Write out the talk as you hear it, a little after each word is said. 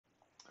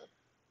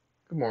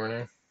Good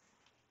morning.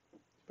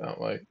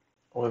 About like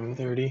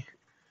 11:30.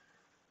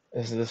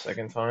 This is the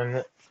second time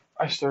that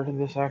I started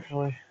this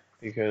actually,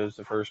 because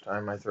the first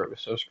time my throat was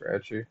so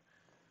scratchy.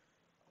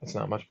 It's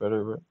not much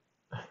better,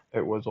 but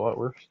it was a lot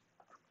worse.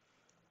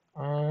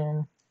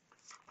 Um,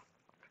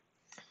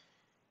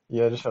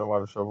 yeah, I just had a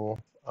lot of trouble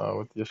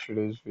with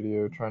yesterday's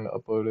video trying to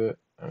upload it,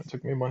 and it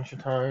took me a bunch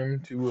of time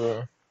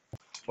to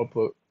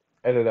upload,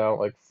 edit out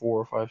like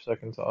 4 or 5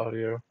 seconds of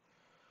audio.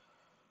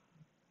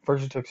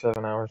 First, it took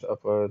 7 hours to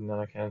upload, and then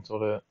I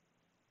canceled it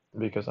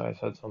because I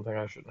said something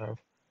I shouldn't have.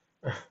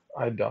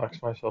 I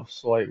doxed myself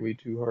slightly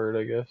too hard,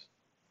 I guess.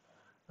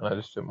 And I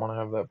just didn't want to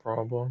have that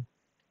problem.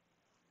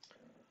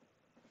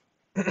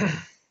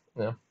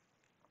 Yeah.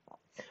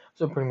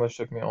 So it pretty much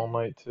took me all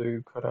night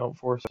to cut out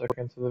 4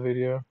 seconds of the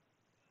video.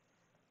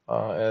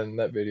 And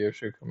that video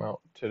should come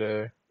out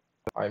today.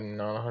 I'm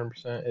not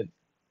 100%. It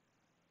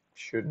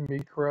shouldn't be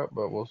corrupt,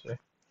 but we'll see.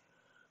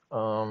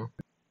 Um,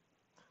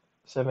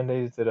 7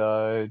 Days to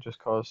Die, Just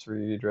Cause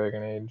 3,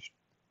 Dragon Age,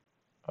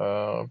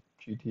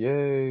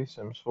 GTA,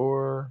 Sims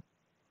 4.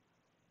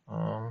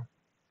 Um,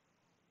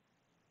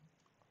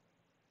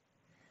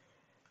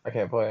 I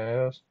can't play any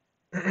of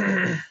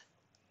those.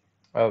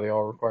 They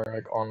all require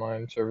like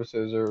online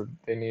services, or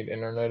they need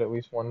internet at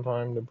least one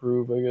time to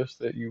prove, I guess,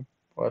 that you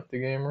bought the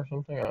game or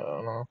something. I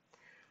don't know.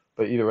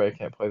 But either way, I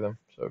can't play them,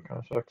 so it kind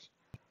of sucks.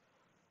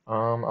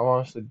 I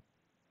lost a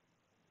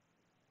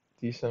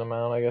decent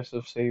amount, I guess,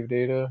 of save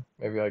data,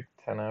 maybe like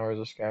 10 hours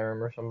of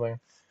Skyrim or something.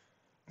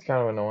 It's kind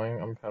of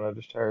annoying. I'm kind of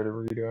just tired of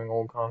redoing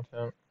old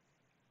content.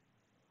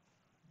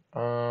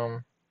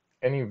 Um,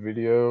 any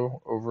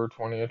video over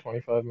 20 or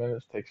 25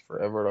 minutes takes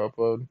forever to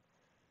upload,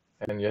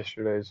 and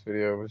yesterday's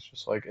video was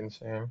just like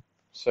insane.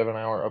 7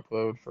 hour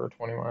upload for a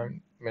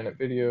 21-minute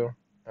video,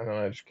 and then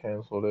I just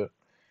canceled it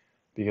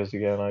because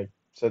again I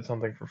said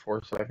something for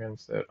 4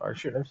 seconds that I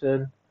shouldn't have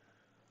said.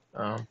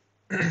 Um,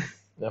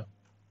 yeah.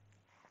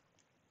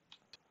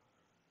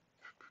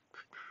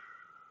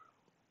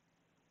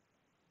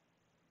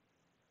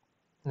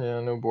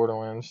 Yeah, no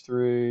Borderlands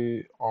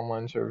 3.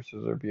 Online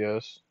services are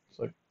BS. It's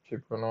like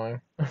super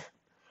annoying.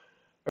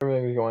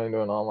 Everything's going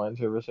to an online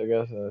service, I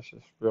guess, and it's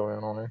just really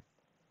annoying.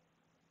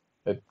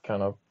 It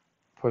kind of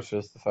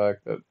pushes the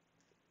fact that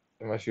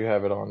unless you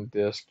have it on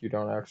disc, you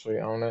don't actually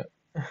own it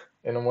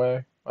in a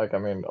way. Like, I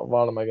mean, a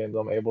lot of my games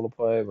I'm able to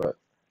play, but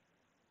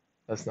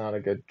that's not a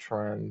good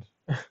trend.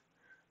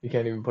 You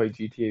can't even play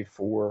GTA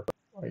 4.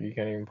 Like, you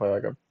can't even play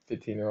like a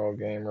 15-year-old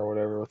game or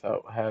whatever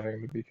without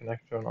having to be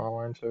connected to an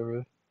online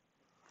service.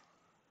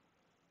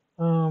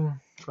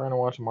 Trying to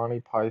watch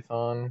Monty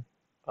Python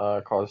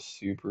caused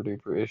super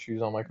duper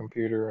issues on my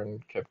computer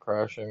and kept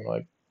crashing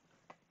like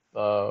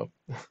uh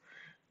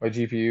my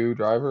GPU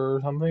driver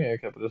or something. It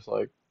kept just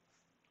like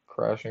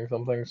crashing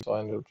something, so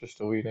I ended up just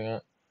deleting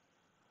it.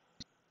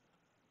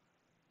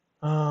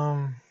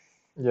 Um,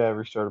 yeah, I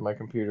restarted my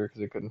computer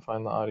because it couldn't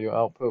find the audio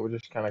output, which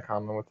is kind of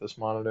common with this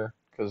monitor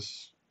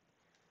because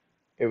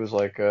it was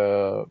like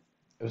it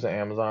was an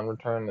Amazon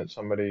return that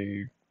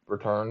somebody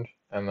returned,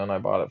 and then I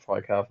bought it for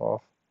like half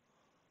off,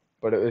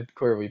 but it had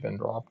clearly been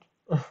dropped.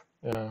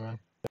 You know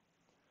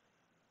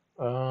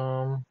what I mean?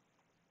 Um,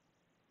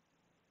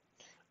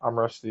 I'm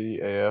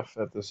rusty AF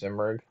at the sim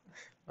rig.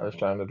 I was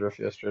trying to drift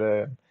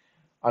yesterday, and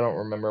I don't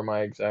remember my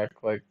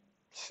exact like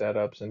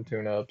setups and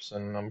tune-ups,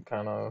 and I'm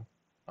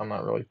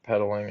not really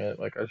pedaling it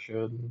like I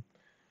should.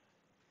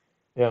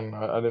 Yeah, and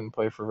I didn't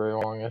play for very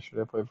long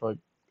yesterday. I played for like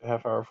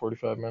half hour,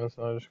 45 minutes,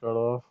 and I just got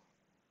off.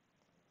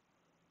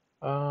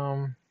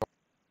 Um,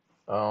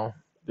 oh,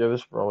 yeah,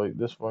 this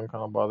one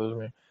kind of bothers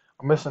me.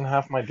 I'm missing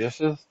half my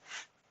dishes.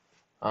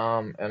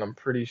 And I'm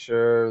pretty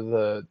sure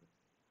that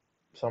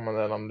someone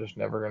that I'm just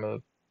never gonna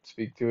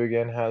speak to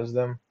again has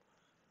them.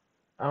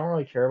 I don't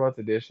really care about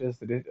the dishes.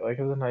 Like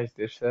it was a nice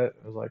dish set.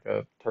 It was like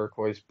a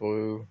turquoise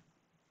blue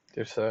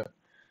dish set.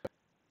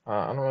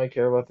 I don't really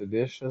care about the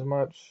dish as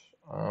much.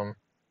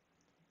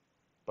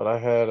 But I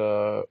had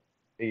a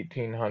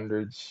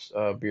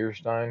 1800s beer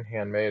stein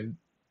handmade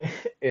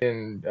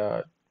in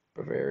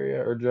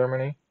Bavaria or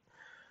Germany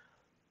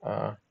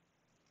uh,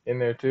 in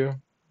there too.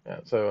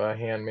 Yeah, so a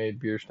handmade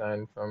beer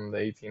stein from the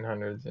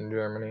 1800s in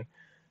Germany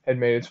had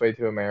made its way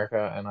to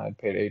America, and I'd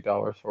paid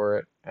 $8 for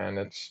it, and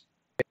it's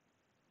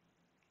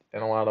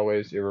in a lot of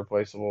ways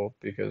irreplaceable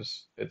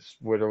because it's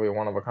literally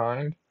one of a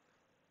kind.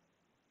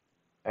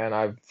 And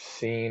I've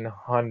seen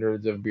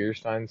hundreds of beer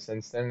steins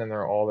since then, and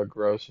they're all the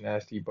gross,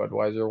 nasty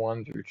Budweiser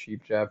ones or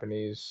cheap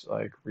Japanese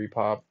like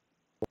repop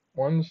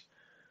ones.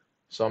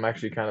 So I'm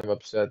actually kind of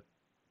upset.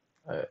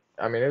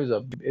 I mean,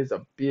 it's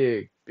a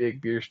big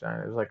beer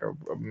stein. It was like a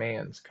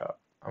man's cup.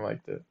 I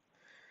liked it.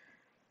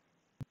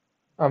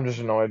 I'm just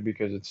annoyed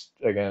because it's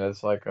again,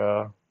 it's like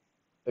it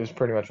was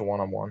pretty much a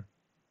one-on-one,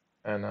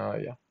 and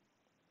yeah,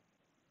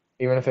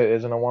 even if it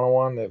isn't a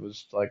one-on-one, it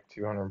was like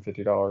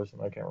 $250,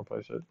 and I can't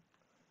replace it.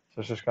 So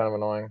it's just kind of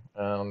annoying,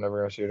 and I'm never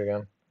gonna see it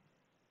again.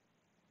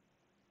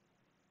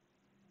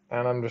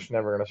 And I'm just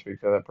never gonna speak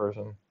to that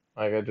person.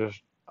 Like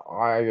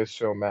I get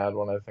so mad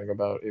when I think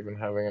about even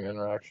having an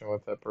interaction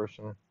with that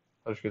person.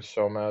 I just get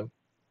so mad.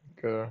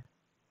 Okay.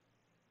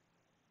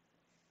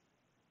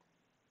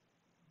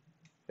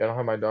 Yeah, I don't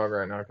have my dog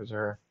right now because of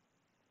her.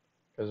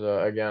 Because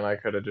again, I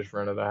could have just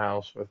rented a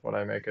house with what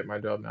I make at my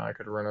job now. I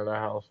could have rented a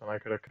house and I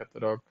could have kept the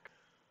dog.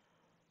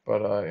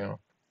 But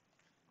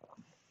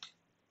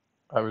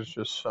I was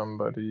just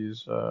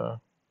somebody's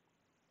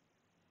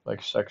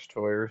like sex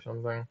toy or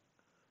something.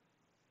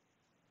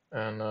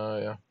 And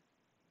yeah,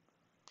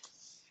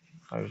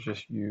 I was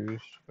just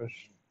used,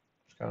 which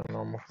is kind of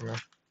normal for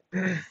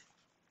me.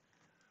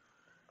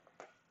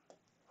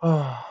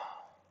 Oh,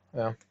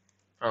 yeah,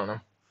 I don't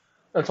know.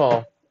 That's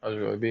all I was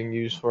really being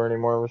used for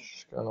anymore. Was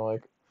just kind of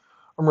like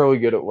I'm really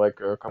good at like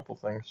a couple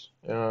things,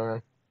 you know what I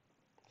mean?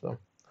 So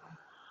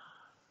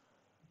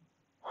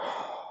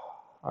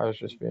I was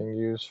just being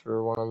used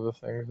for one of the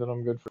things that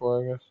I'm good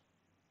for, I guess.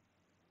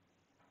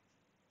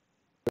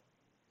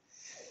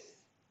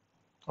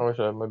 I wish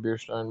I had my beer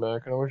stein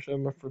back, and I wish I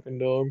had my freaking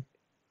dog.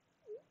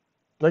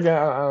 Like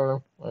I don't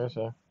know. Like I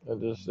say,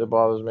 it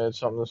bothers me. It's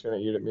something that's gonna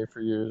eat at me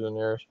for years and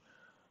years.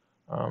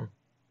 Um,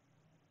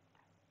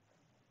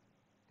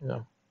 you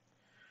know,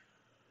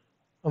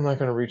 I'm not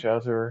gonna reach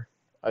out to her.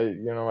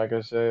 Like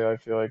I say, I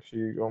feel like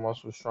she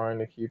almost was trying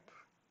to keep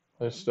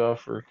this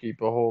stuff or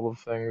keep a hold of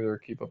things or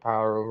keep a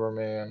power over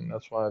me, and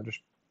that's why I just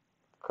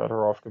cut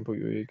her off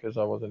completely because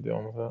I wasn't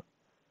dealing with it.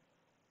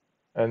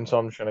 And so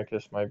I'm just gonna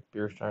kiss my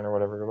beer stein or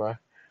whatever goodbye.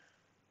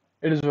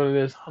 It is what it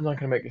is. I'm not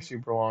gonna make it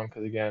super long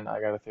because again, I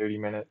got a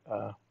 30-minute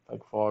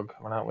like vlog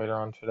coming out later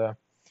on today.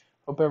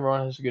 Hope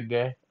everyone has a good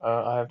day.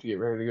 I have to get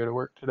ready to go to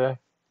work today.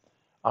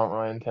 I don't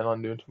really intend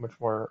on doing too much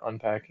more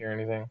unpacking or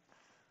anything.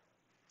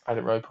 I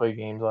didn't really play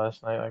games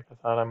last night like I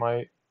thought I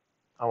might.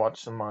 I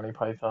watched some Monty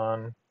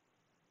Python.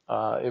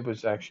 It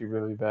was actually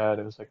really bad.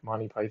 It was like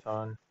Monty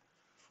Python.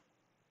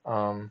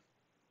 Um,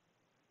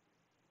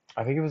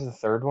 I think it was the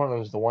third one. It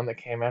was the one that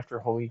came after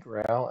Holy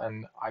Grail,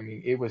 and I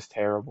mean, it was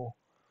terrible.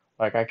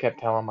 Like I kept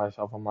telling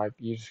myself, I'm like,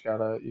 you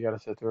gotta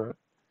sit through it.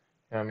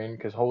 You know what I mean?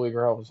 Because Holy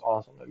Grail was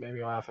awesome. It made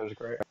me laugh. It was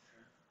great.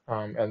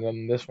 And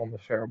then this one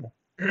was terrible.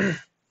 It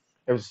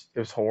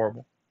was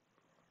horrible.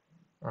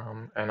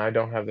 And I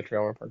don't have the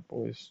Trailer Park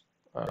Boys.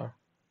 Uh,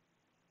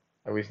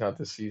 at least not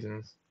this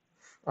season's.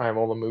 I have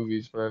all the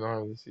movies, but I don't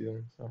have the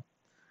season, so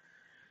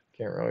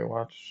can't really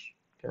watch.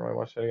 Can't really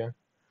watch that again.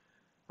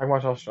 I can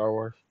watch all Star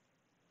Wars.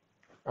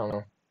 I don't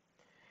know.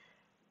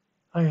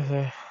 Like I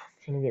say,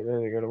 I'm gonna get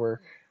ready to go to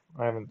work.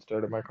 I haven't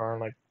started my car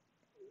in like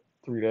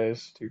 3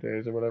 days, 2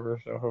 days or whatever.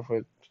 So hopefully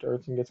it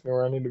starts and gets me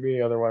where I need to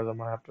be. Otherwise, I'm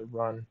gonna have to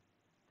run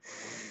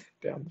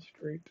down the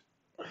street.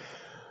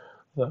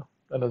 So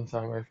that doesn't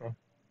sound very fun.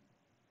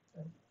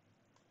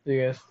 See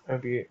you guys.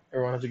 Hope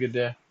everyone has a good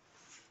day.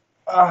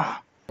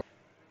 Ah,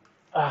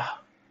 ah.